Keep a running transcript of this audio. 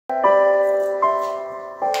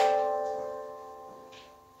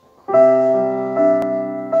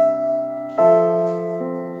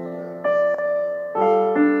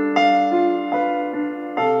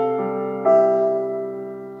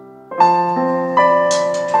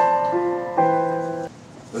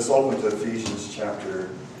open to Ephesians chapter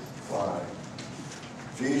 5.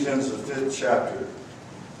 Ephesians, the 5th chapter.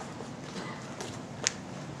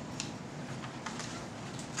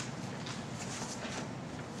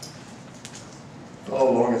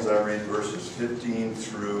 Follow along as I read verses 15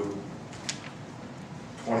 through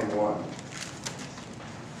 21.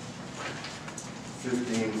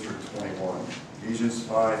 15 through 21. Ephesians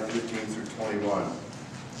 5, 15 through 21.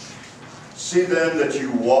 See then that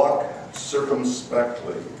you walk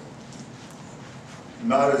circumspectly,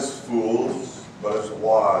 not as fools, but as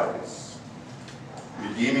wise,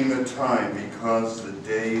 redeeming the time because the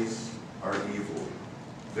days are evil.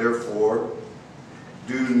 Therefore,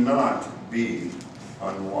 do not be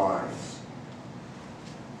unwise,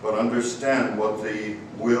 but understand what the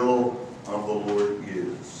will of the Lord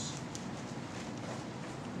is.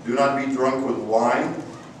 Do not be drunk with wine,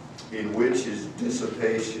 in which is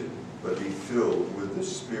dissipation, but be filled with the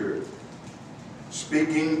Spirit,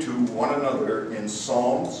 speaking to one another in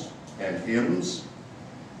psalms and hymns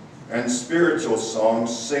and spiritual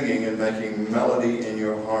songs, singing and making melody in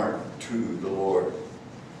your heart to the Lord,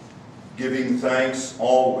 giving thanks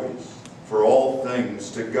always for all things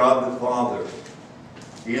to God the Father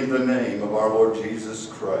in the name of our Lord Jesus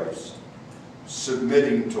Christ,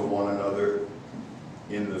 submitting to one another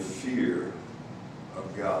in the fear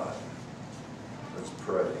of God. Let's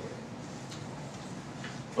pray.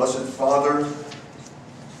 Blessed Father,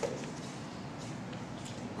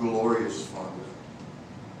 glorious Father,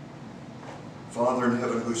 Father in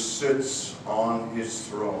heaven who sits on his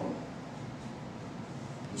throne.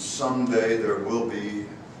 And someday there will be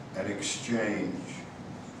an exchange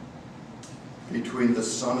between the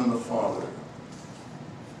Son and the Father.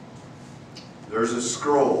 There's a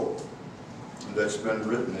scroll that's been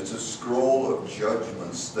written. It's a scroll of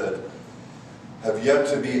judgments that have yet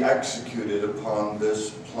to be executed upon this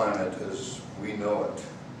planet as we know it.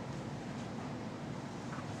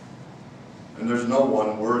 And there's no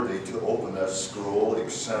one worthy to open that scroll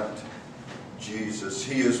except Jesus.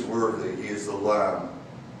 He is worthy. He is the Lamb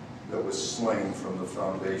that was slain from the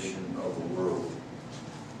foundation of the world.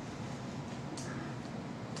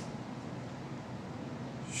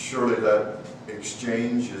 Surely that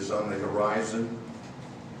exchange is on the horizon.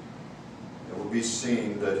 It will be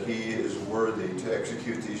seen that he is worthy to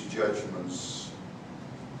execute these judgments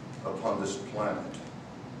upon this planet.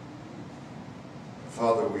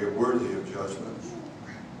 Father, we are worthy of judgment.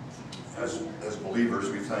 As believers,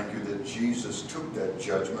 we thank you that Jesus took that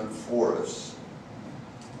judgment for us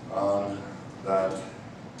on that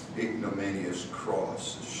ignominious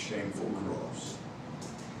cross, a shameful cross.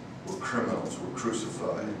 We're criminals, we're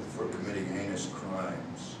crucified for committing heinous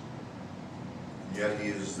crimes. And yet he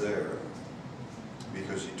is there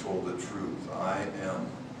because he told the truth. I am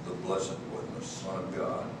the Blessed One, the Son of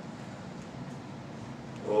God.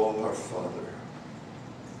 Oh, our Father,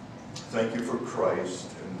 thank you for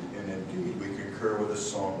Christ, and indeed we concur with the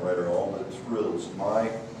songwriter, all that thrills my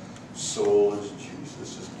soul is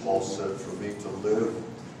Jesus. As Paul said, for me to live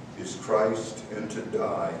is Christ, and to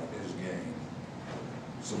die is gain.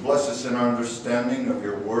 So bless us in our understanding of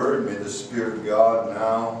your word. May the Spirit of God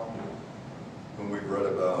now, whom we've read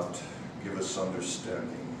about, give us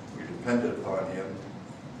understanding. We depend upon him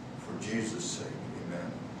for Jesus' sake.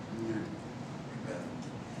 Amen.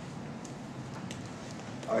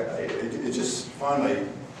 Amen. It just finally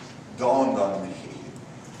dawned on me,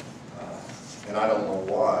 and I don't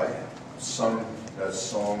know why. I've sung that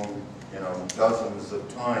song, dozens of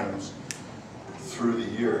times through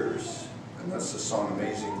the years, and that's the song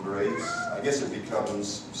Amazing Grace. I guess it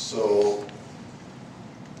becomes so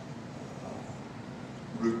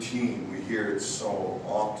routine. We hear it so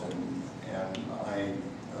often, and I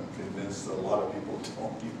am convinced that a lot of people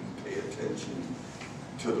don't even pay attention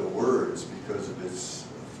to the words because of its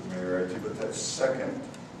familiarity. But that second,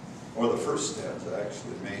 or the first stanza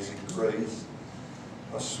actually, Amazing Grace,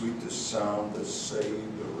 how sweet the sound that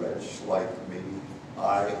saved a wretch like me.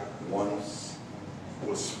 I once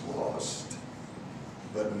was lost,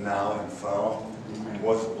 but now am found. Amen.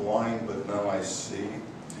 Was blind, but now I see.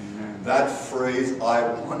 Amen. That phrase,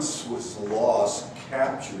 I once was lost,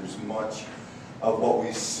 captures much of what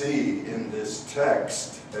we see in this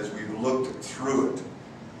text as we've looked through it.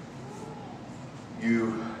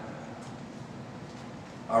 You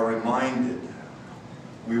are reminded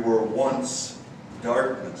we were once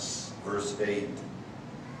darkness, verse 8.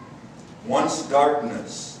 Once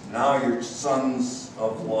darkness, now you're sons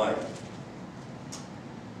of light.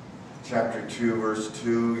 Chapter 2, verse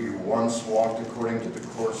 2, you once walked according to the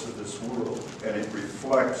course of this world. And it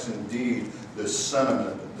reflects indeed the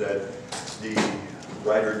sentiment that the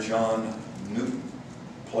writer John Newton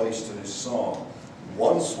placed in his song.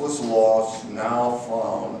 once was lost, now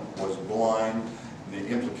found, was blind. The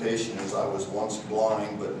implication is I was once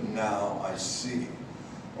blind, but now I see.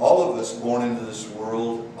 All of us born into this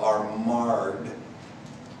world are marred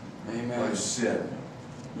by sin.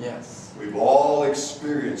 Yes. We've all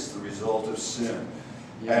experienced the result of sin.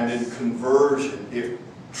 Yes. And in conversion, if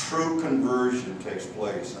true conversion takes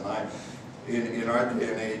place, and in our day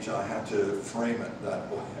and age, I have to frame it that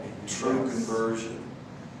way, true Yes. conversion.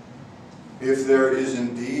 If there is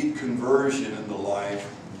indeed conversion in the life,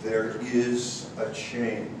 there is a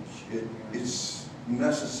change. It's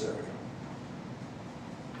necessary.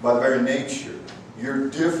 By very nature, you're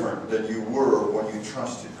different than you were when you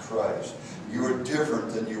trusted Christ. You are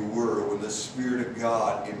different than you were when the Spirit of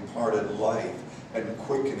God imparted life and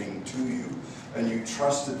quickening to you. And you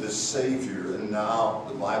trusted the Savior, and now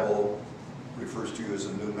the Bible refers to you as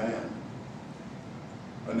a new man,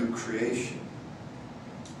 a new creation.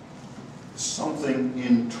 Something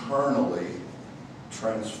internally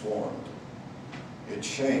transformed. It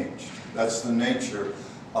changed. That's the nature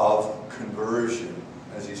of conversion.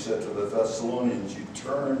 As he said to the Thessalonians, you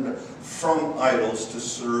turned from idols to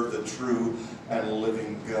serve the true and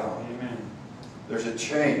living God. Amen. There's a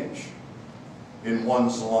change in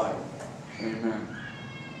one's life. Amen.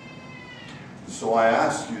 So I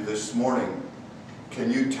ask you this morning,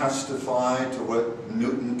 can you testify to what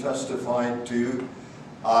Newton testified to?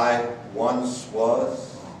 I once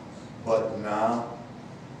was, but now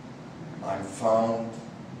I'm found.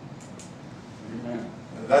 Amen.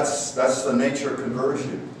 That's the nature of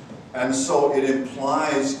conversion. And so it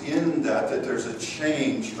implies in that there's a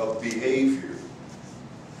change of behavior.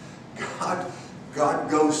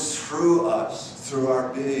 God goes through us, through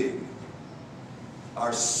our being,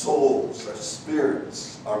 our souls, our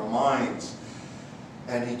spirits, our minds,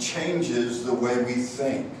 and He changes the way we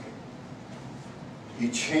think. He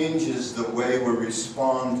changes the way we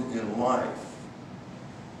respond in life.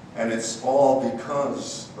 And it's all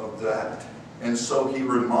because of that. And so He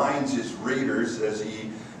reminds His readers as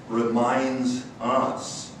He reminds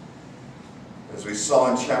us. As we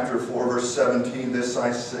saw in chapter 4, verse 17, this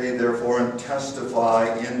I say, therefore, and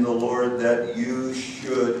testify in the Lord that you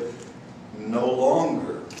should no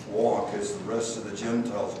longer walk as the rest of the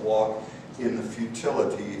Gentiles walk in the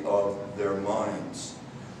futility of their minds.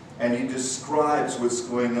 And He describes what's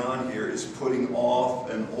going on here is putting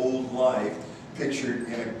off an old life pictured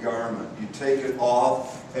in a garment. You take it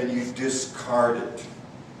off and you discard it.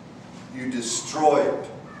 You destroy it.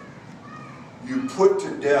 You put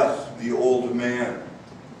to death the old man.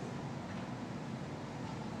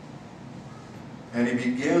 And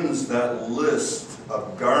He begins that list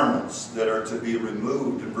of garments that are to be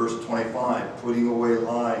removed in verse 25. Putting away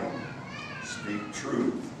lying. Speak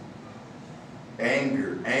truth.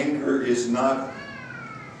 Anger. Anger is not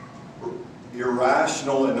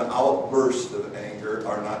irrational, and outbursts of anger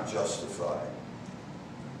are not justified.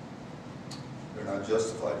 They're not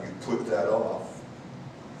justified. You put that off.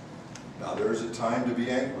 Now there's a time to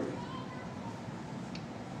be angry.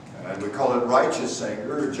 And we call it righteous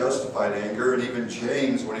anger, or justified anger. And even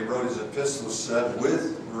James, when he wrote his epistle, said,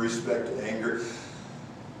 with respect to anger,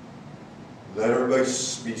 let everybody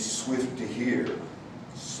be swift to hear,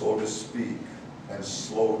 slow to speak, and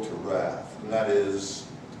slow to wrath. And that is,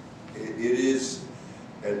 it is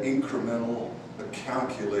an incremental, a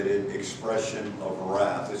calculated expression of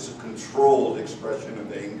wrath. It's a controlled expression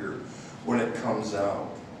of anger when it comes out.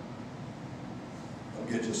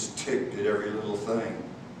 Don't get just ticked at every little thing.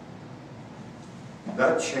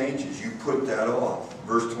 That changes. You put that off.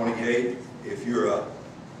 Verse 28, if you're a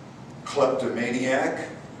kleptomaniac,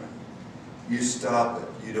 you stop it.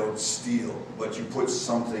 You don't steal, but you put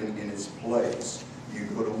something in its place. You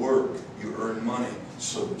go to work. You earn money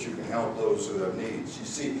so that you can help those who have needs. You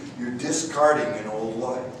see, you're discarding an old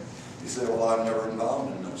life. You say, well, I'm never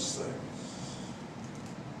involved in those things.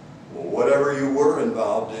 Well, whatever you were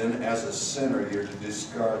involved in as a sinner, you're to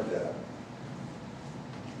discard that.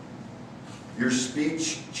 Your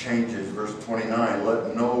speech changes, verse 29.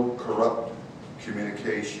 Let no corrupt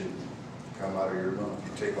communication come out of your mouth.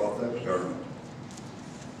 You take off that garment.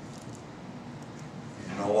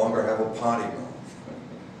 You no longer have a potty mouth.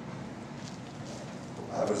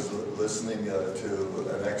 I was listening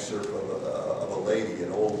to an excerpt of a lady,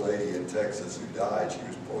 an old lady in Texas who died. She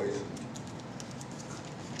was poisoned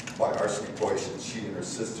by arsenic poison. She and her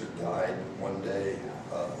sister died one day.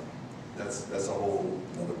 That's a whole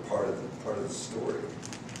other part of the story.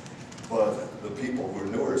 But the people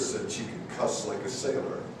who knew her said she could cuss like a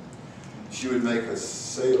sailor. She would make a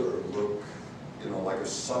sailor look, like a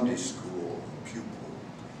Sunday school pupil.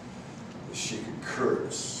 She could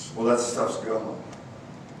curse. Well, that stuff's gone.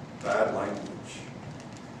 Bad language.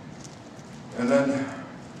 And then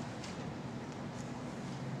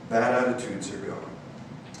bad attitudes are gone.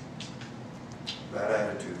 Bad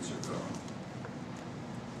attitudes are gone.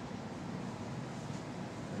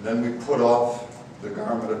 And then we put off the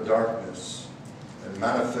garment of darkness and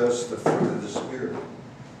manifest the fruit of the Spirit.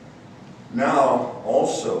 Now,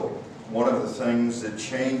 also, one of the things that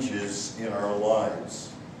changes in our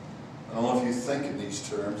lives, I don't know if you think in these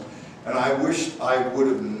terms, and I wish I would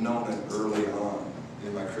have known it early on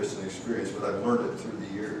in my Christian experience, but I've learned it through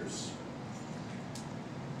the years.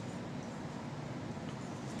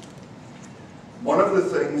 One of the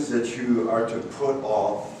things that you are to put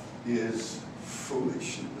off is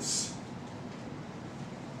foolishness.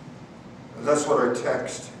 That's what our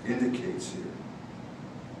text indicates here.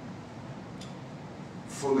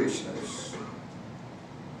 Foolishness.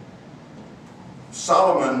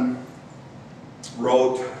 Solomon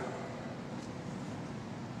wrote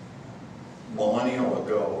millennia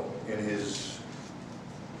ago in his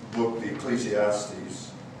book, the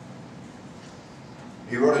Ecclesiastes.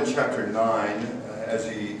 He wrote in chapter 9, as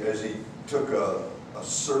he took a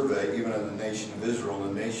survey, even of the nation of Israel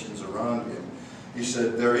and nations around him, he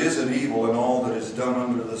said, there is an evil in all that is done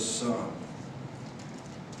under the sun.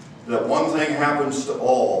 That one thing happens to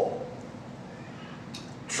all.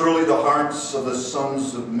 Truly the hearts of the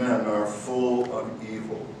sons of men are full of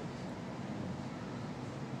evil.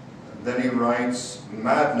 And then he writes,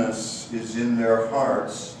 madness is in their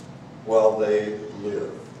hearts while they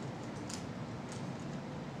live.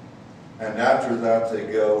 And after that they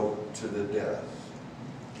go to the death,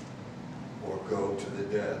 or go to the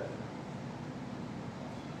dead.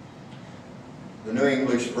 The New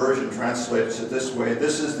English Version translates it this way: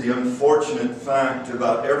 this is the unfortunate fact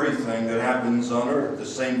about everything that happens on earth. The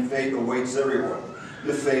same fate awaits everyone.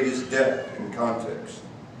 The fate is death in context.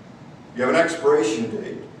 You have an expiration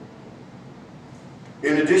date.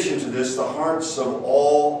 In addition to this, the hearts of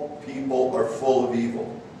all people are full of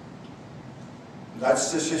evil.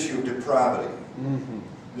 That's this issue of depravity.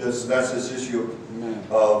 That's this issue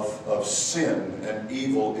of sin and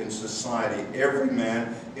evil in society. Every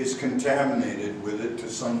man is contaminated with it to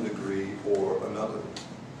some degree or another.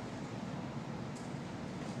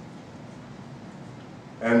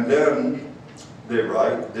 And then they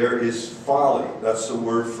write, there is folly. That's the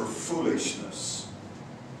word for foolishness.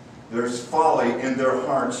 There's folly in their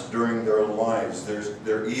hearts during their lives.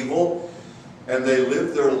 They're evil, and they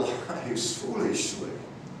live their lives foolishly.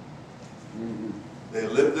 They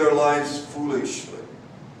live their lives foolishly.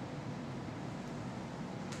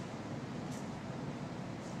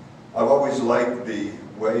 I've always liked the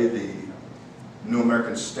way the New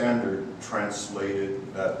American Standard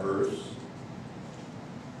translated that verse.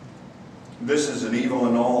 This is an evil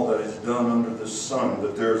in all that is done under the sun,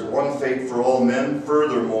 that there is one fate for all men.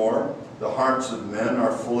 Furthermore, the hearts of men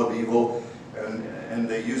are full of evil, and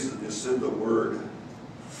they use, instead of the word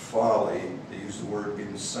folly, they use the word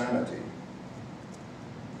insanity.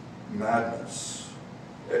 Madness.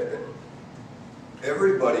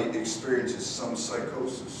 Everybody experiences some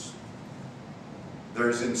psychosis.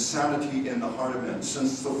 There's insanity in the heart of man.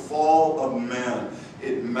 Since the fall of man,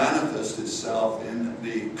 it manifests itself in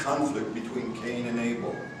the conflict between Cain and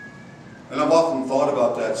Abel. And I've often thought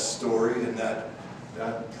about that story and that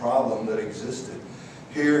problem that existed.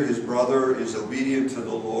 Here his brother is obedient to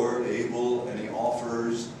the Lord, Abel, and he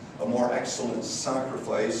offers a more excellent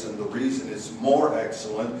sacrifice, and the reason it's more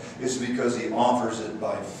excellent is because he offers it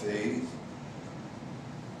by faith,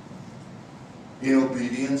 in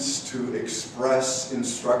obedience to express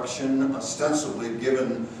instruction ostensibly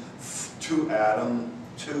given to Adam,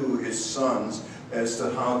 to his sons, as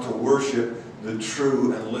to how to worship the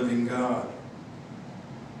true and living God.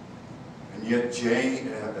 And yet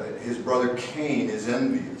his brother Cain is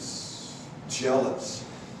envious, jealous.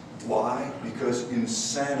 Why? Because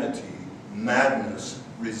insanity, madness,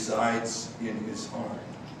 resides in his heart.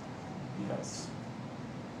 Yes.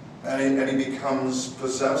 And he becomes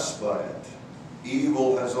possessed by it.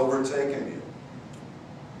 Evil has overtaken him.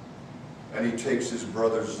 And he takes his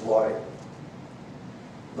brother's life.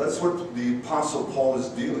 That's what the Apostle Paul is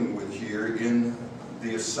dealing with here in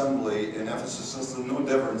the assembly in Ephesus. There's no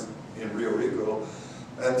difference in Rio Rico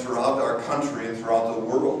and throughout our country and throughout the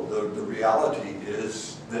world. The reality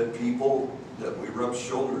is that people that we rub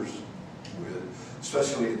shoulders with,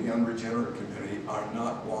 especially in the unregenerate community, are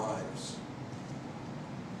not wise.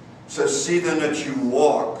 It says, see then that you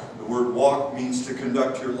walk. The word walk means to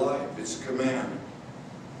conduct your life. It's a command.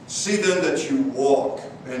 See then that you walk.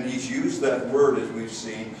 And he's used that word, as we've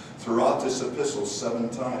seen, throughout this epistle 7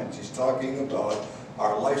 times. He's talking about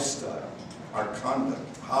our lifestyle, our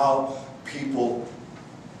conduct, how people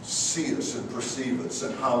see us and perceive us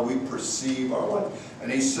and how we perceive our life.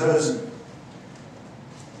 And he says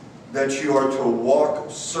that you are to walk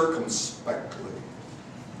circumspectly.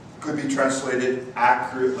 Could be translated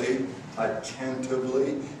accurately,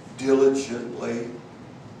 attentively, diligently,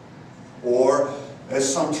 or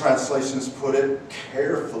as some translations put it,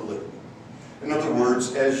 carefully. In other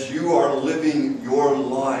words, as you are living your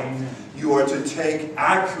life, you are to take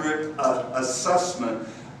accurate assessment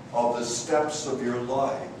of the steps of your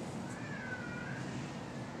life.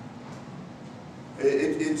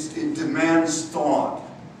 It demands thought.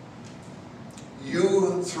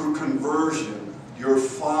 You, through conversion, your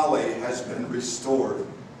folly has been restored.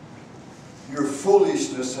 Your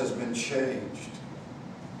foolishness has been changed.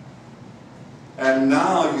 And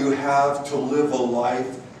now you have to live a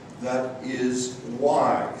life that is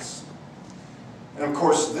wise. And of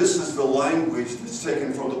course, this is the language that's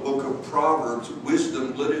taken from the book of Proverbs,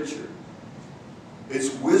 wisdom literature.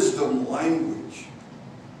 It's wisdom language.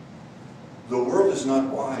 The world is not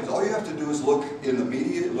wise. All you have to do is look in the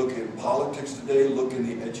media, look in politics today, look in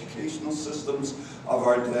the educational systems of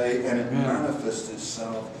our day, and it manifests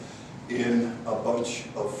itself in a bunch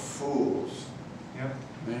of fools. Yep.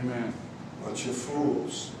 Amen. A bunch of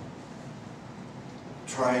fools.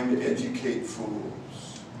 Trying to educate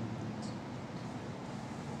fools.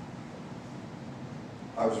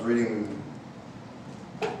 I was reading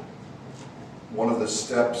one of the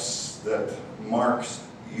steps that Marx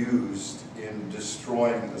used in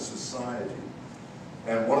destroying the society.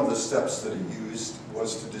 And one of the steps that he used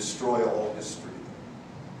was to destroy all history.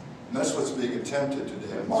 And that's what's being attempted today.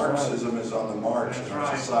 That's Marxism is on the march in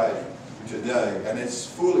our society today. And it's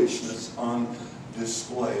foolishness on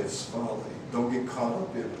display. It's folly. Don't get caught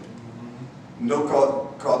up in it.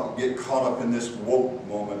 Don't get caught up in this woke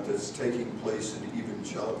moment that's taking place in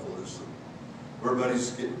evangelicalism.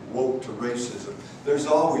 Everybody's getting woke to racism. There's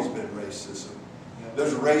always been racism.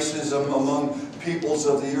 There's racism among peoples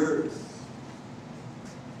of the earth.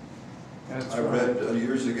 I read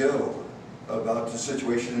years ago about the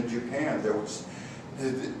situation in Japan.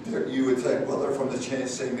 You would think, well, they're from the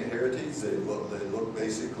same heritage. They look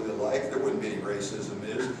basically alike. There wouldn't be any racism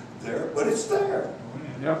there, but it's there.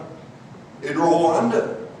 Yep. In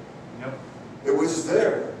Rwanda, Yep. it was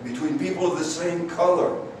there between people of the same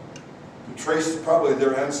color. Who traced probably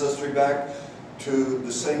their ancestry back to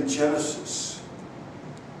the same Genesis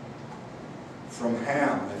from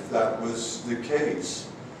Ham, if that was the case.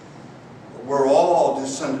 We're all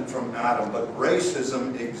descended from Adam, but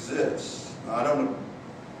racism exists. Now, I don't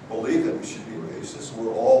believe that we should be racist.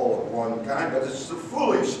 We're all of one kind, but it's the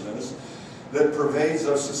foolishness that pervades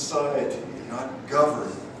our society, not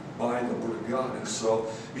governed by the Word of God. And so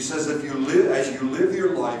he says, if you live, as you live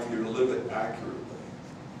your life, you're to live it accurately.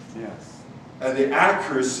 Yes. And the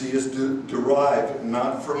accuracy is derived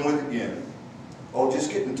not from within. Oh,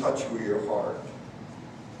 just get in touch with your heart,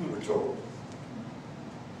 we're told.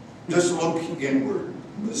 Just look inward.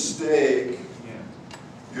 Mistake.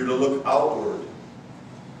 You're to look outward.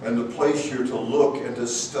 And the place you're to look and to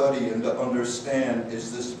study and to understand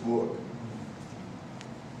is this book.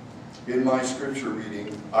 In my scripture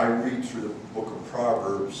reading, I read through the book of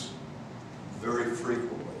Proverbs very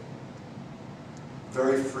frequently.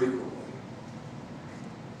 Very frequently.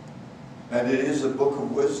 And it is a book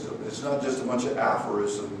of wisdom. It's not just a bunch of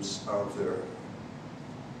aphorisms out there.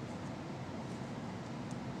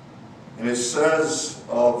 And it says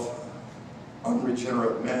of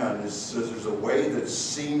unregenerate man, it says there's a way that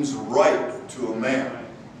seems right to a man,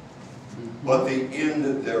 but the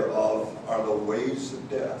end thereof are the ways of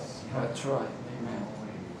death. That's right. Amen.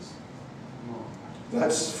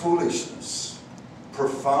 That's foolishness.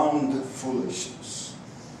 Profound foolishness.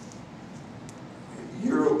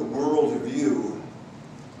 Your worldview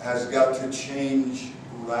has got to change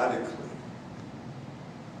radically.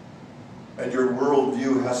 And your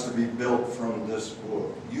worldview has to be built from this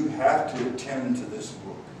book. You have to attend to this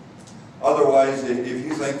book. Otherwise, if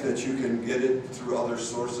you think that you can get it through other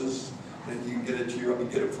sources, that you can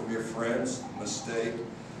get it from your friends, mistake.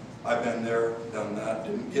 I've been there, done that.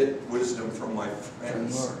 Didn't get wisdom from my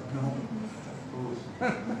friends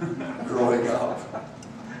growing up.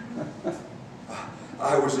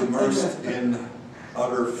 I was immersed in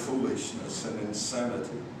utter foolishness and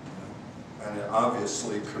insanity. And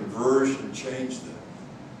obviously, conversion changed it.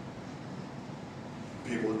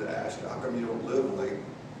 People would ask, how come you don't live like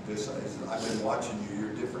this? I said, I've been watching you,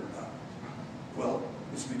 you're different now. Well,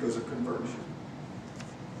 it's because of conversion.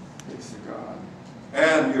 Thanks to God.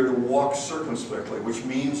 And you're to walk circumspectly, which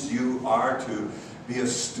means you are to be a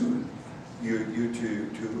student. You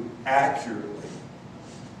to accurately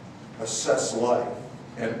assess life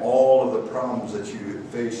and all of the problems that you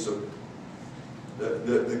face. So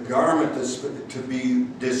the garment that's to be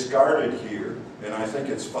discarded here, and I think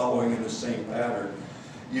it's following in the same pattern,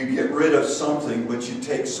 you get rid of something, but you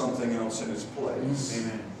take something else in its place.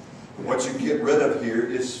 Amen. And what you get rid of here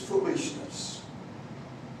is foolishness.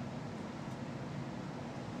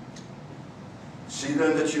 See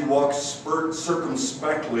then that you walk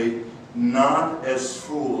circumspectly, not as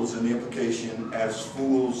fools, in the implication, as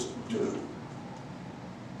fools do,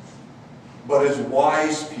 but as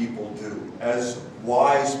wise people do, as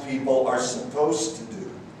wise people are supposed to do.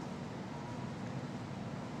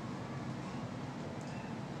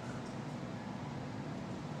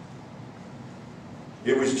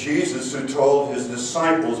 It was Jesus who told his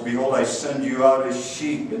disciples, "Behold, I send you out as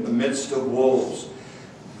sheep in the midst of wolves.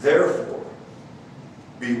 Therefore,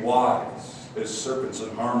 be wise as serpents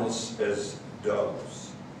and harmless as doves."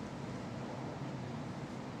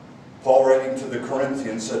 Paul, writing to the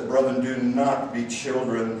Corinthians, said, "Brethren, do not be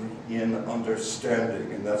children in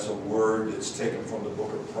understanding." And that's a word that's taken from the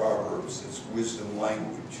book of Proverbs. It's wisdom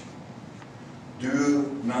language.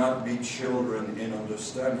 Do not be children in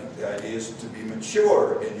understanding. The idea is to be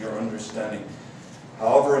mature in your understanding.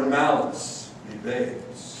 However, in malice, be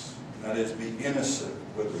babes. That is, be innocent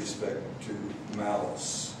with respect to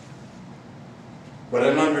malice. But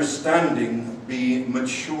in understanding, be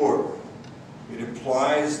mature. It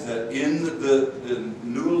implies that in the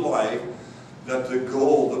new life, that the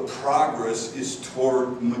goal, the progress, is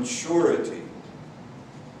toward maturity.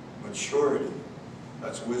 Maturity.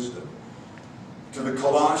 That's wisdom. To the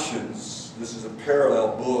Colossians, this is a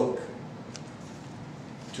parallel book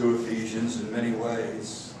to Ephesians in many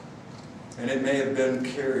ways. And it may have been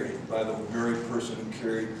carried by the very person who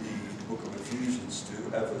carried the book of Ephesians to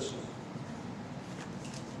Ephesus.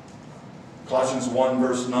 Colossians 1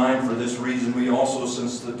 verse 9, "For this reason we also,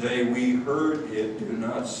 since the day we heard it, do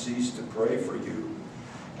not cease to pray for you,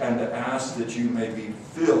 and to ask that you may be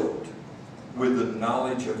filled with the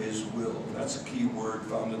knowledge of his will." That's a key word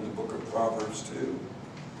found in the book of Proverbs too.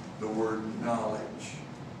 The word knowledge.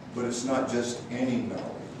 But it's not just any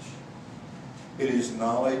knowledge. It is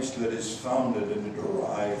knowledge that is founded and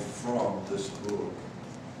derived from this book.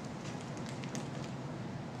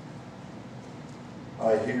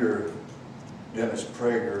 I hear Dennis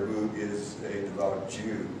Prager, who is a devout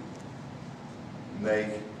Jew,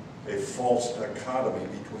 make a false dichotomy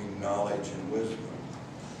between knowledge and wisdom.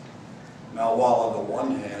 Now, while on the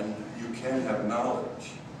one hand, you can have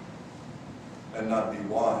knowledge and not be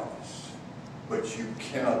wise, but you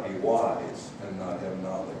cannot be wise and not have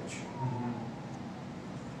knowledge.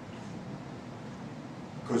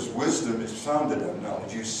 Because wisdom is founded on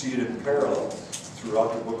knowledge. You see it in parallel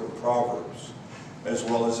throughout the book of Proverbs, as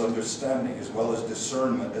well as understanding, as well as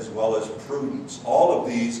discernment, as well as prudence. All of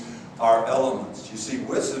these are elements. You see,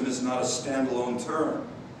 wisdom is not a standalone term.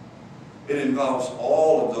 It involves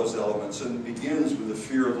all of those elements, and it begins with the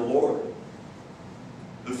fear of the Lord.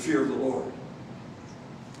 The fear of the Lord.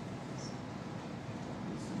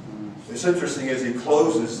 It's interesting as he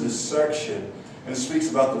closes this section and speaks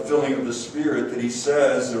about the filling of the Spirit that he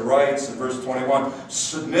says, or writes in verse 21,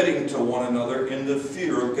 submitting to one another in the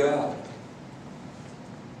fear of God.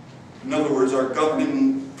 In other words, our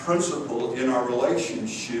governing principle in our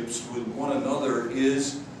relationships with one another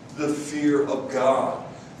is the fear of God,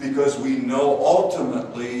 because we know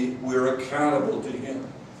ultimately we're accountable to Him.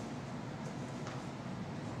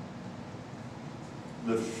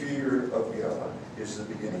 The fear of God is the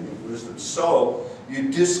beginning of wisdom. So, you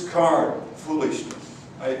discard foolishness.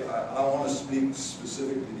 I want to speak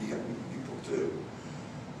specifically to young people too.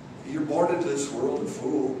 You're born into this world a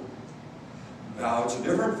fool. Now, it's a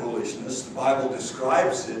different foolishness. The Bible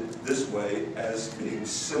describes it this way as being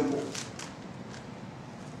simple.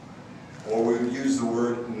 Or we would use the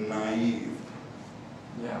word naive.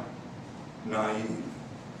 Yeah. Naive.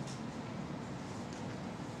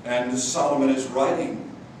 And Solomon is writing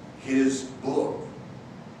his book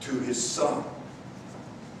to his son.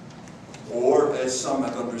 Or, as some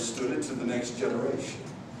have understood it, to the next generation.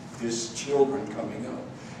 His children coming up.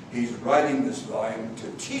 He's writing this volume to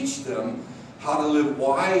teach them how to live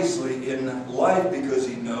wisely in life, because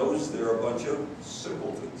he knows they're a bunch of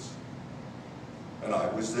simpletons. And I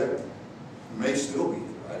was there. May still be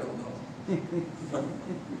there, I don't know.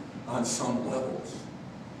 On some levels.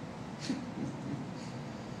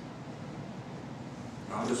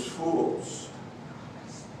 Not as fools.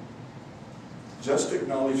 Just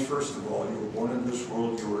acknowledge, first of all, you were born in this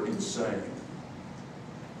world, you were insane.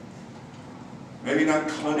 Maybe not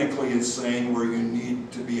clinically insane where you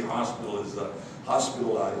need to be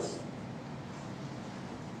hospitalized.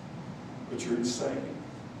 But you're insane.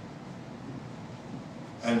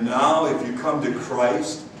 And now if you come to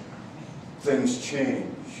Christ, things change.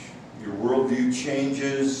 Your worldview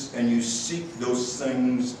changes, and you seek those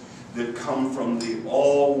things that come from the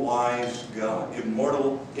all-wise God,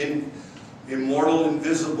 immortal,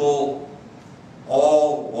 invisible,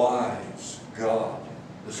 all-wise God.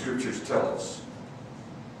 The scriptures tell us.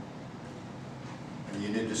 And you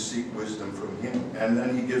need to seek wisdom from him. And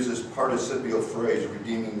then he gives this participial phrase,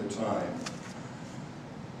 redeeming the time.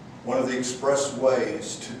 One of the express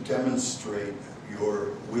ways to demonstrate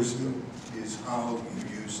your wisdom is how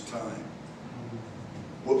you use time.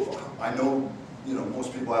 Well, I know,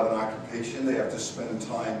 most people have an occupation. They have to spend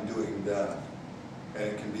time doing that. And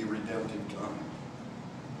it can be redemptive time.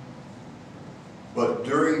 But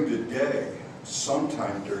during the day,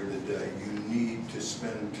 sometime during the day, you need to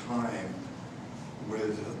spend time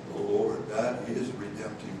with the Lord. That is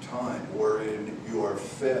redemptive time, wherein you are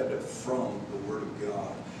fed from the Word of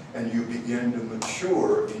God. And you begin to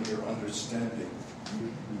mature in your understanding.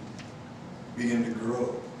 Begin to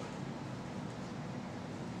grow.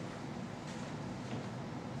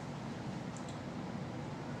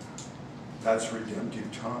 That's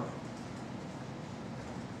redemptive time.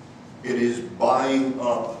 It is buying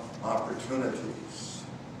up opportunities.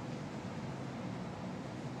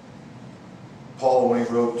 Paul, when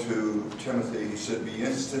he wrote to Timothy, he said, be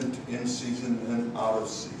instant in season and out of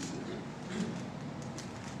season.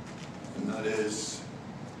 And that is,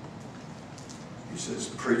 he says,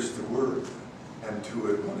 preach the word, and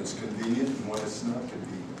to it when it's convenient and when it's not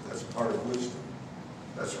convenient. That's part of wisdom.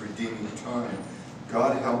 That's redeeming time.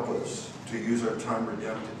 God help us to use our time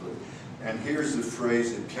redemptively. And here's the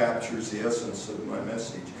phrase that captures the essence of my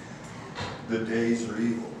message. The days are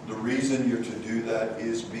evil. The reason you're to do that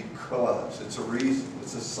is because. It's a reason.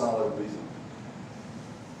 It's a solid reason.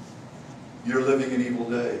 You're living in evil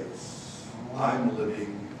days. I'm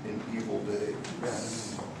living in evil days.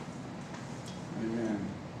 Yes. Amen.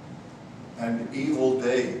 And evil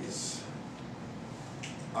days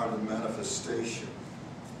are the manifestation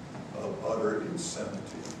of utter insanity.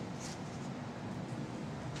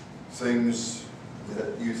 Things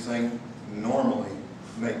that you think normally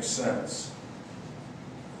make sense.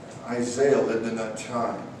 Isaiah lived in that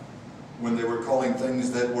time when they were calling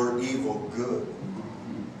things that were evil good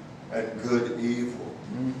and good evil.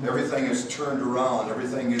 Everything is turned around.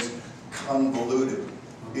 Everything is convoluted.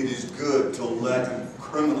 It is good to let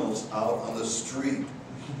criminals out on the street,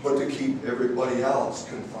 but to keep everybody else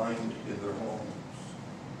confined in their homes.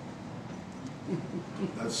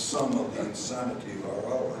 That's some of the insanity of our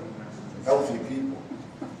hour. Healthy people.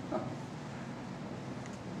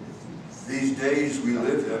 These days we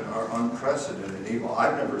live in are unprecedented evil.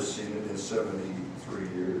 I've never seen it in 73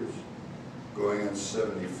 years, going on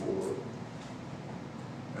 74.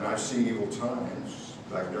 And I've seen evil times,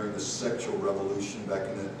 back during the sexual revolution, back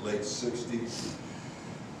in the late 60s.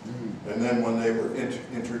 And then when they were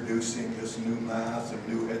introducing this new math and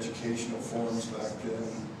new educational forms back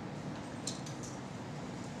then.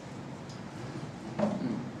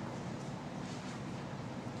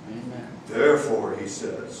 Amen. Therefore, he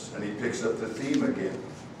says, and he picks up the theme again,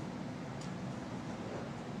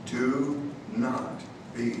 do not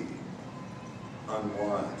be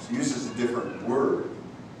unwise. He uses a different word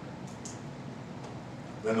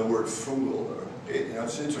than the word fool.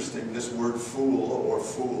 It's interesting, this word fool or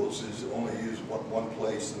fools is only used one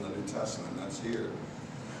place in the New Testament, that's here.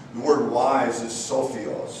 The word wise is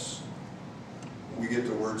sophios. We get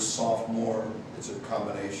the word sophomore, it's a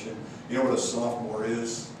combination. You know what a sophomore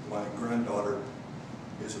is? My granddaughter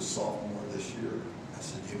is a sophomore this year. I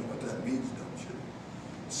said, you know what that means, don't you?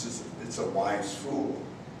 It says it's a wise fool.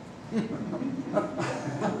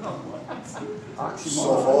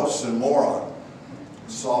 Sophos and moron.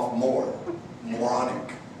 Sophomore.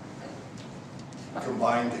 Moronic.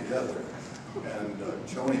 Combined together. And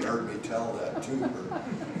Joni heard me tell that to her.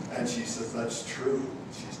 And she says, that's true.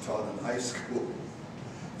 She's taught in high school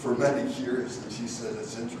for many years. And she said,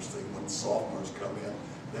 it's interesting when sophomores come in,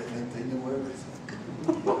 they think they know everything.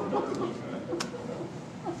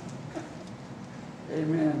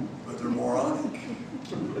 Amen. But they're moronic.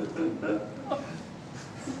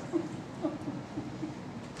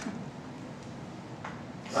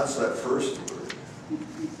 That's that first word.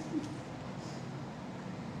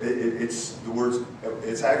 It's the words.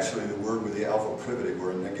 It's actually the word with the alpha privative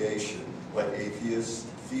word, negation. Like atheist,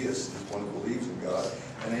 theist is one who believes in God,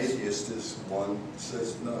 and atheist is one who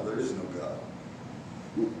says, no, there is no God.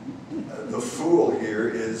 The fool here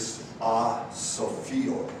is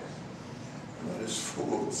sophio. And that is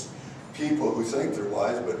fools. People who think they're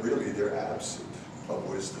wise, but really they're absent of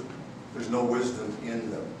wisdom. There's no wisdom in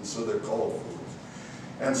them, and so they're called fools.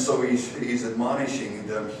 And so he's admonishing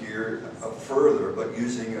them here further, but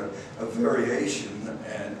using a variation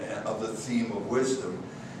of the theme of wisdom.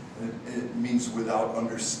 It means without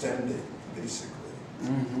understanding, basically.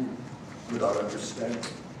 Without understanding.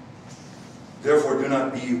 Therefore, do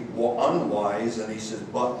not be unwise, and he says,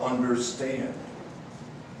 but understand.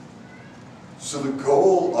 So the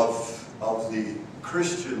goal of the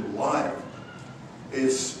Christian life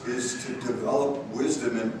is to develop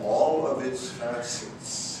wisdom in all of its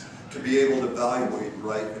facets, to be able to evaluate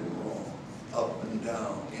right and wrong, up and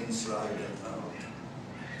down, inside and out.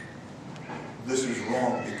 This is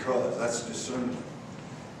wrong because that's discernment.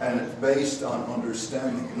 And it's based on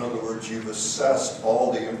understanding. In other words, you've assessed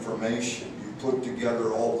all the information, you put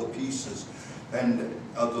together all the pieces and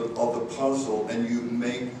of the puzzle, and you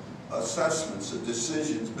make assessments and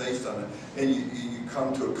decisions based on it, and you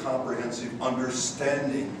come to a comprehensive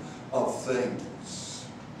understanding of things.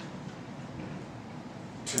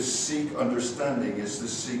 To seek understanding is to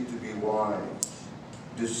seek to be wise.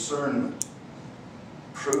 Discernment,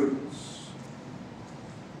 prudence.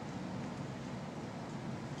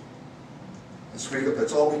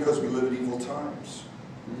 That's all because we live in evil times.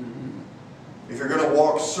 If you're going to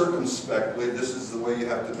walk circumspectly, this is the way you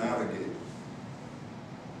have to navigate.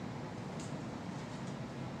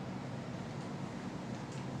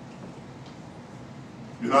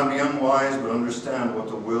 Do not be unwise, but understand what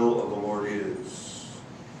the will of the Lord is.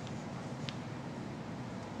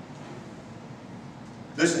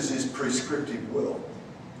 This is his prescriptive will.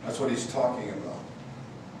 That's what he's talking about.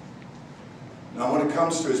 Now, when it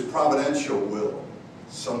comes to his providential will,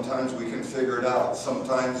 sometimes we can figure it out.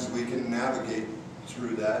 Sometimes we can navigate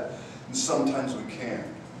through that, and sometimes we can't.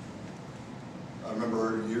 I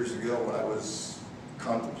remember years ago when I was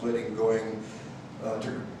contemplating going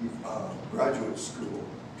to graduate school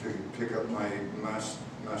to pick up my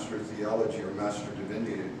Master of Theology or Master of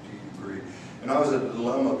Divinity degree. And I was at a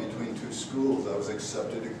dilemma between two schools. I was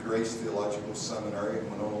accepted at Grace Theological Seminary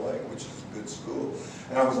in Winona Lake, which is a good school.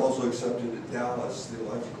 And I was also accepted at Dallas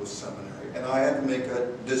Theological Seminary. And I had to make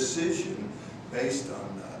a decision based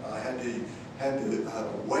on that. I had to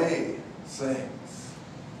weigh things.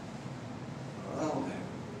 Well,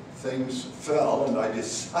 things fell, and I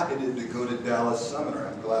decided to go to Dallas Seminary.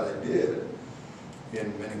 I'm glad I did,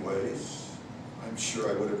 in many ways. I'm sure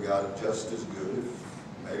I would have got it just as good,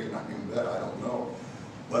 maybe not even better, I don't know.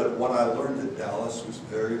 But what I learned at Dallas was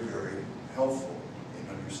very, very helpful in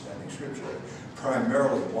understanding Scripture. I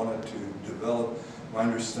primarily wanted to develop my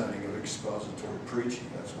understanding of expository preaching.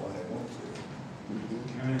 That's why I went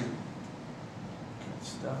there. Good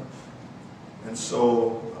stuff. And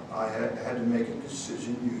so I had to make a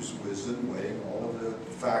decision, use wisdom, weighing all of the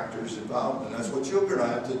factors involved. And that's what you're going to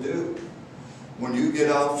have to do. When you get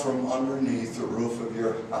out from underneath the roof of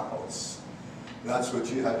your house, that's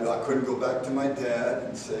what you had to do. I couldn't go back to my dad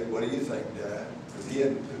and say, what do you think, Dad? Because he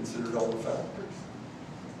hadn't considered all the factors.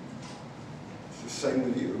 It's the same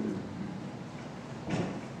with you.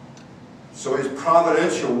 So his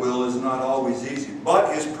providential will is not always easy,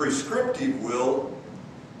 but his prescriptive will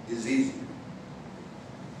is easy.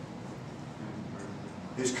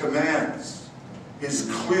 His commands, his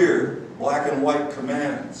clear black and white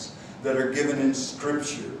commands that are given in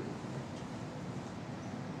Scripture.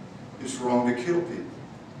 It's wrong to kill people.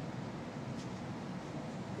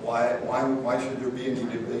 Why should there be any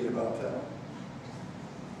debate about that?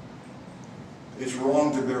 It's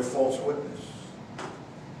wrong to bear false witness.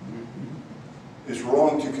 It's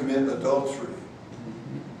wrong to commit adultery.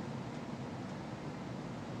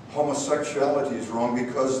 Homosexuality is wrong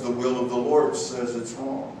because the will of the Lord says it's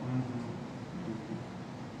wrong.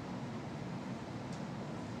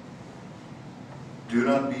 Do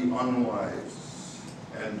not be unwise.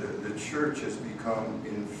 And the church has become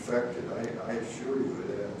infected. I assure you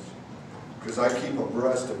it has. Because I keep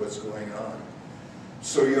abreast of what's going on.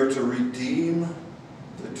 So you're to redeem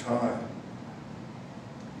the time.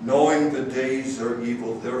 Knowing the days are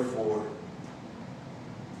evil, therefore,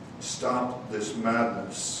 stop this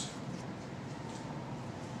madness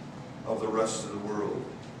of the rest of the world.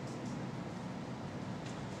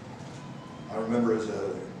 I remember as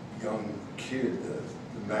a young kid, the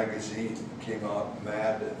magazine came out,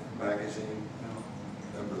 Mad magazine.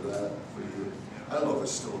 Remember that for you? I don't know if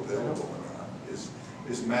it's still available or not.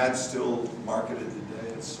 Is Mad still marketed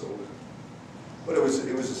today? It's so. But it was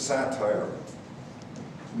a satire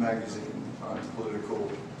magazine on political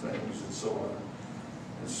things and so on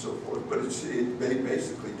and so forth. But it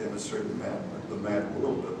basically demonstrated the mad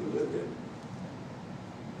world that we lived in.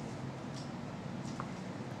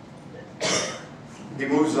 He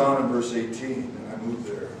moves on in verse 18, and I move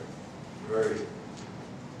there very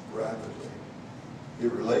rapidly.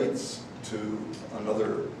 It relates to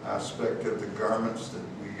another aspect of the garments that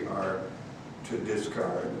we are to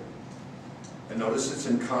discard. And notice it's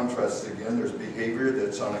in contrast again. There's behavior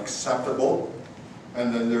that's unacceptable,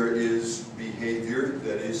 and then there is behavior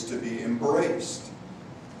that is to be embraced,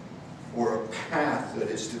 or a path that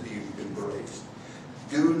is to be embraced.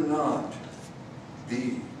 Do not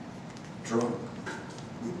be drunk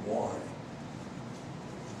with wine,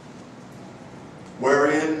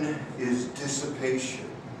 wherein is dissipation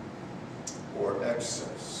or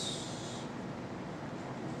excess.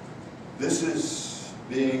 This is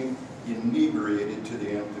being inebriated to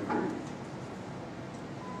the nth degree.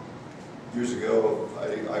 Years ago,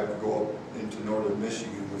 I would go up into northern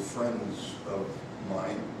Michigan with friends of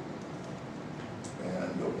mine,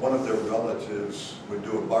 and one of their relatives would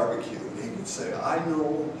do a barbecue, and he would say, "I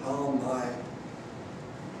know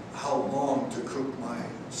how long to cook my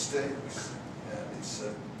steaks." And he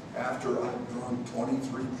said, "After I've drunk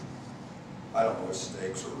 23, I don't know if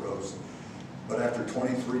steaks or roast, but after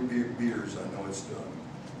 23 beers, I know it's done."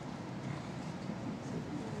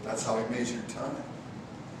 That's how he measured time,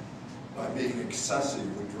 by being excessive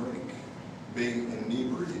with drink, being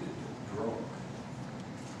inebriated, drunk.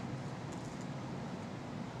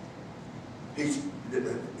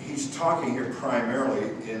 He's talking here primarily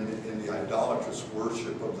in the idolatrous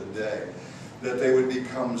worship of the day, that they would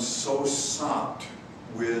become so sopped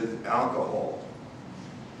with alcohol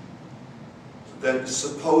that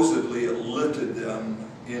supposedly it lifted them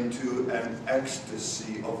into an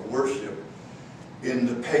ecstasy of worship in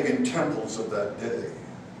the pagan temples of that day.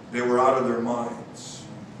 They were out of their minds.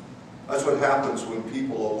 That's what happens when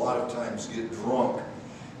people a lot of times get drunk,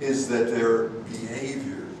 is that their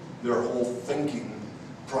behavior, their whole thinking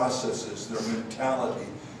processes, their mentality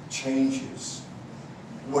changes.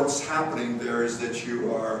 What's happening there is that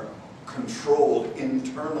you are controlled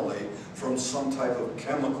internally from some type of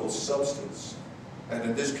chemical substance. And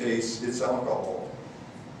in this case, it's alcohol.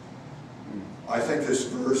 I think this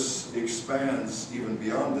verse expands even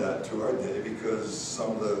beyond that to our day, because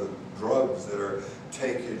some of the drugs that are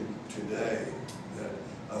taken today that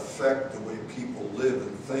affect the way people live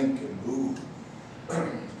and think and move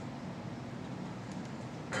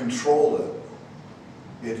control them.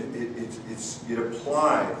 It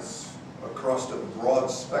applies across a broad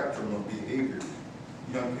spectrum of behavior.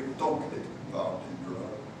 Young people, don't get involved in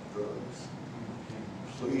drugs.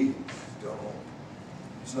 Please don't.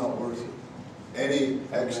 It's not worth it. Any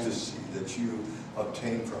ecstasy that you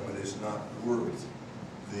obtain from it is not worth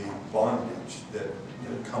the bondage that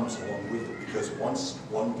comes along with it, because once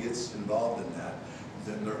one gets involved in that,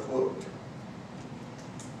 then they're hooked.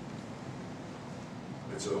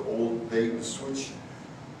 It's an old bait and switch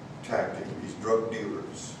tactic. These drug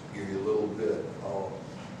dealers give you a little bit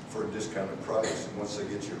for a discounted price, and once they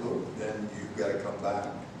get you hooked, then you've got to come back,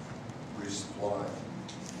 resupply.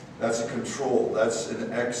 That's a control. That's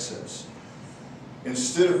an excess.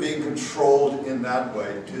 Instead of being controlled in that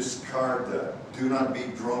way, discard that. Do not be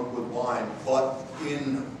drunk with wine, but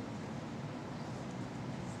in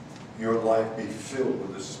your life be filled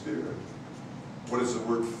with the Spirit. What does the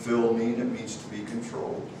word fill mean? It means to be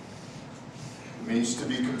controlled. It means to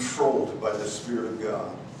be controlled by the Spirit of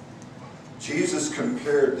God. Jesus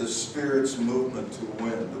compared the Spirit's movement to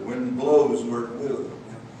wind. The wind blows where it will,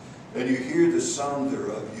 and you hear the sound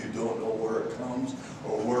thereof. You don't know where it comes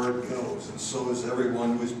or where it goes. And so is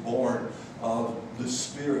everyone who is born of the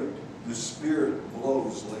Spirit. The Spirit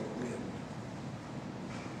blows like wind.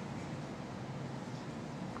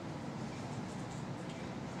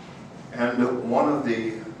 And one of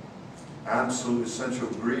the absolute essential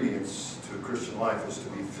ingredients to a Christian life is to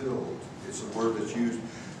be filled. It's a word that's used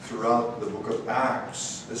throughout the book of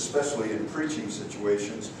Acts, especially in preaching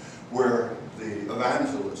situations where the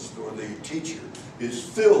evangelist or the teacher is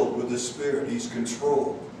filled with the Spirit. He's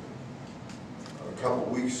controlled. A couple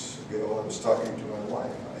of weeks ago, I was talking to my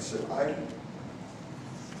wife, and I said,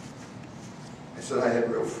 I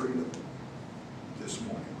had real freedom this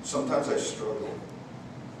morning. Sometimes I struggle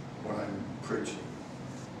when I'm preaching.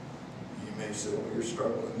 You may say, well, you're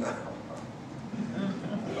struggling now. I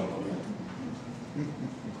don't know.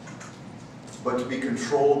 But to be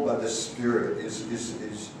controlled by the Spirit is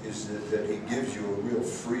that He gives you a real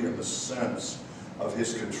freedom, a sense of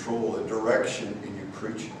His control, a direction in your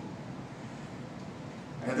preaching.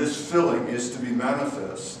 And this filling is to be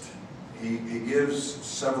manifest. He gives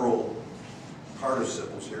several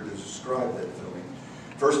participles here to describe that filling.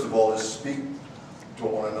 First of all is speak to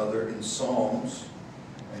one another in psalms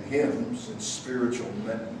and hymns and spiritual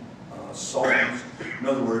songs. In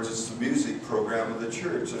other words, it's the music program of the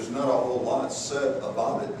church. There's not a whole lot said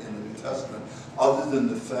about it in the New Testament, other than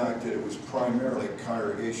the fact that it was primarily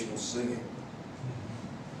congregational singing.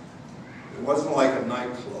 It wasn't like a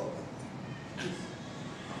nightclub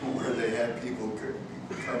where they had people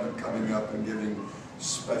coming up and giving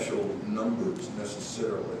special numbers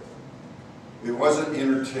necessarily. It wasn't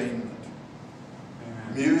entertainment.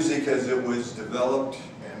 Music, as it was developed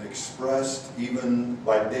and expressed even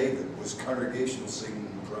by David, was congregational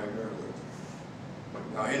singing primarily.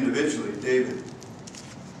 Now individually, David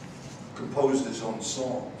composed his own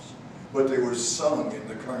psalms, but they were sung in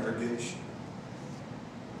the congregation.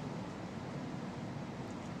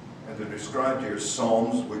 And they're described here,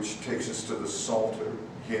 psalms, which takes us to the Psalter,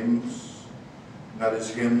 hymns, that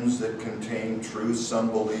is, hymns that contain truth.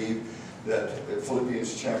 Some believe that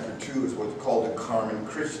Philippians chapter 2 is what's called a Carmen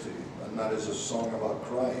Christi, and that is a song about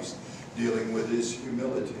Christ dealing with his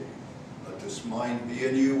humility. Let this mind be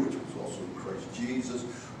in you, which was also in Christ Jesus,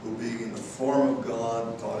 who being in the form of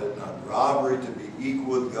God, thought it not robbery to be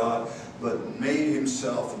equal with God, but made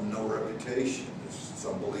himself of no reputation.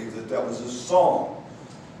 Some believe that that was a song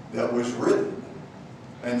that was written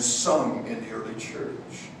and sung in the early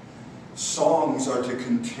church. Songs are to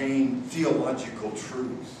contain theological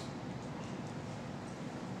truth.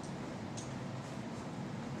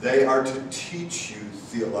 They are to teach you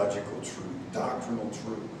theological truth, doctrinal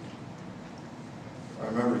truth. I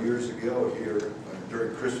remember years ago here,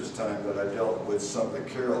 during Christmas time, that I dealt with some of the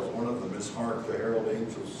carols. One of them is Hark the Herald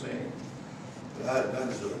Angels Sing.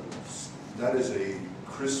 That is a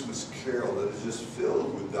Christmas carol that is just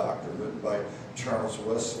filled with doctrine, written by Charles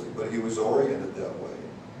Wesley, but he was oriented that way,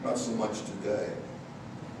 not so much today.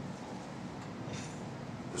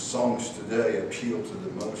 The songs today appeal to the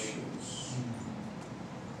emotions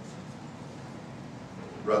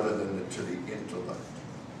rather than to the intellect.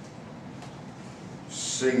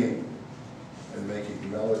 Singing and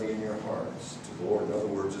making melody in your hearts to the Lord. In other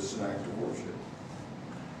words, it's an act of worship.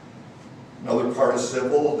 Another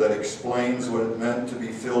participle that explains what it meant to be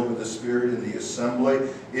filled with the Spirit in the assembly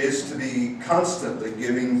is to be constantly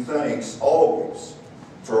giving thanks, always,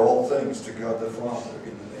 for all things to God the Father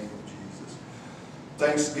in the name of Jesus.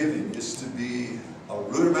 Thanksgiving is to be a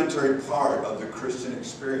rudimentary part of the Christian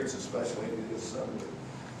experience, especially in the assembly.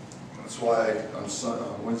 That's why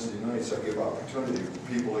on Wednesday nights I give opportunity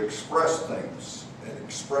for people to express things and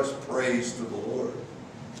express praise to the Lord.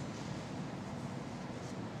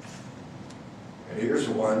 And here's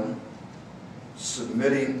one,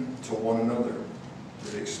 submitting to one another.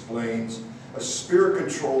 It explains a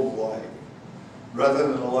spirit-controlled life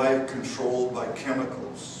rather than a life controlled by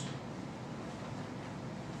chemicals.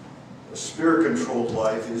 A spirit-controlled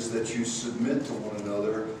life is that you submit to one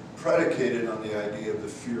another, predicated on the idea of the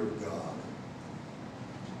fear of God.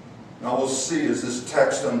 Now we'll see as this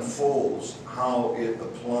text unfolds how it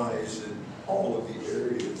applies in all of the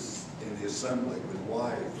areas in the assembly, with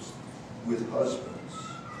wives, with husbands,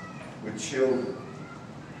 with children,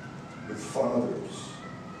 with fathers,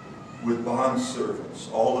 with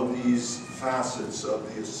bondservants, all of these facets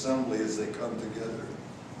of the assembly as they come together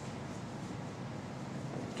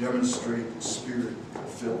demonstrate spirit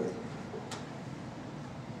filling.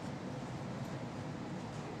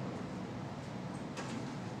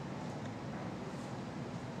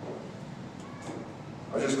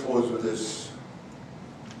 I'll just close with this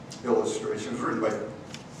illustration. It was written by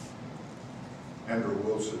Andrew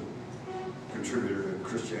Wilson, contributor to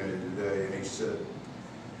Christianity Today, and he said,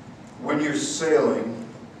 when you're sailing,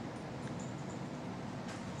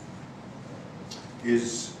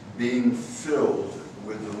 is being filled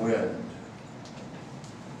with the wind.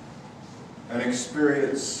 An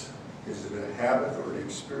experience, is it a habit or an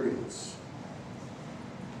experience?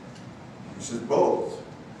 He says both.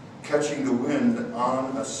 Catching the wind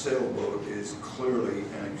on a sailboat is clearly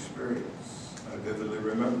an experience. I vividly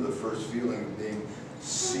remember the first feeling of being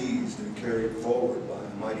seized and carried forward by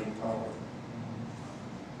a mighty power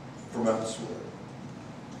from elsewhere.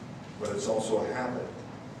 But it's also a habit.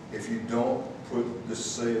 If you don't put the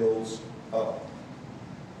sails up,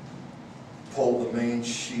 pull the main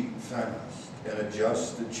sheet fast, and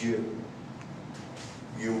adjust the jib,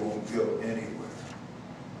 you won't go anywhere.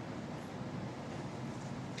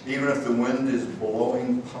 Even if the wind is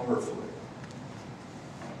blowing powerfully.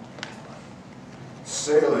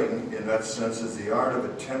 Sailing, in that sense, is the art of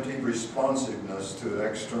attentive responsiveness to an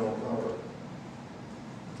external power.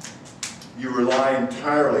 You rely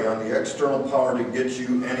entirely on the external power to get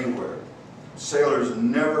you anywhere. Sailors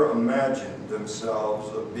never imagined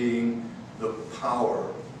themselves of being the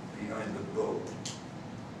power behind the boat,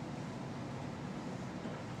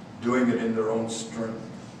 doing it in their own strength.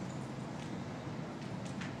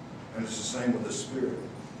 And it's the same with the Spirit.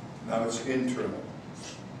 Now it's internal.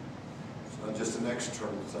 It's not just an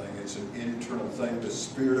external thing, it's an internal thing. The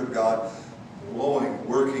Spirit of God blowing,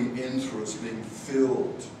 working in through us, being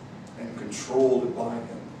filled and controlled by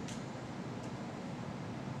Him.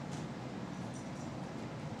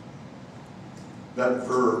 That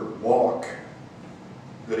verb, walk,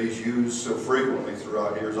 that he's used so frequently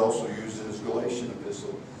throughout here is also used in his Galatian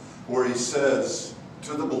epistle, where he says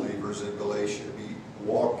to the believers in Galatia,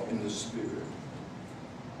 walk in the Spirit,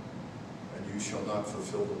 and you shall not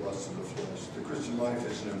fulfill the lust of the flesh. The Christian life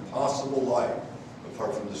is an impossible life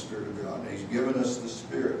apart from the Spirit of God, and He's given us the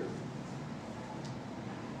Spirit.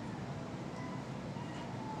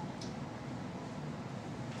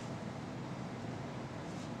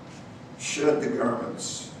 Shed the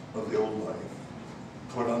garments of the old life.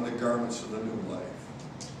 Put on the garments of the new life.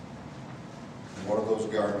 And one of those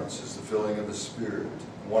garments is the filling of the Spirit.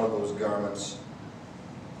 And one of those garments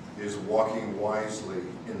is walking wisely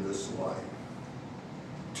in this life.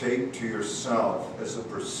 Take to yourself as a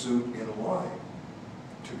pursuit in life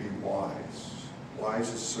to be wise.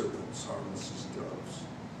 Wise as serpents, harmless as doves.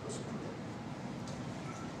 Let's pray.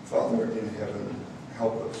 Father in heaven,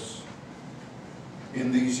 help us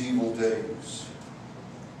in these evil days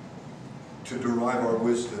to derive our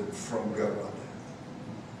wisdom from God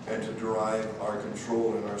and to derive our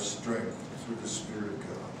control and our strength through the Spirit of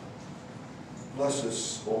God. Bless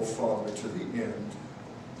us, O Father, to the end,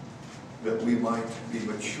 that we might be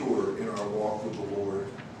mature in our walk with the Lord.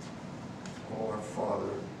 O our Father,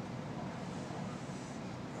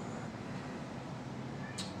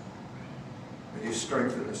 may You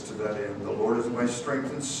strengthen us to that end. The Lord is my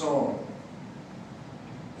strength and song,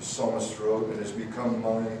 the psalmist wrote, and has become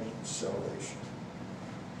my salvation.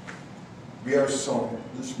 Be our song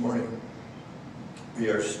this morning. Be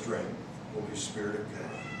our strength, Holy Spirit of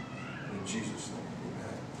God. In Jesus' name.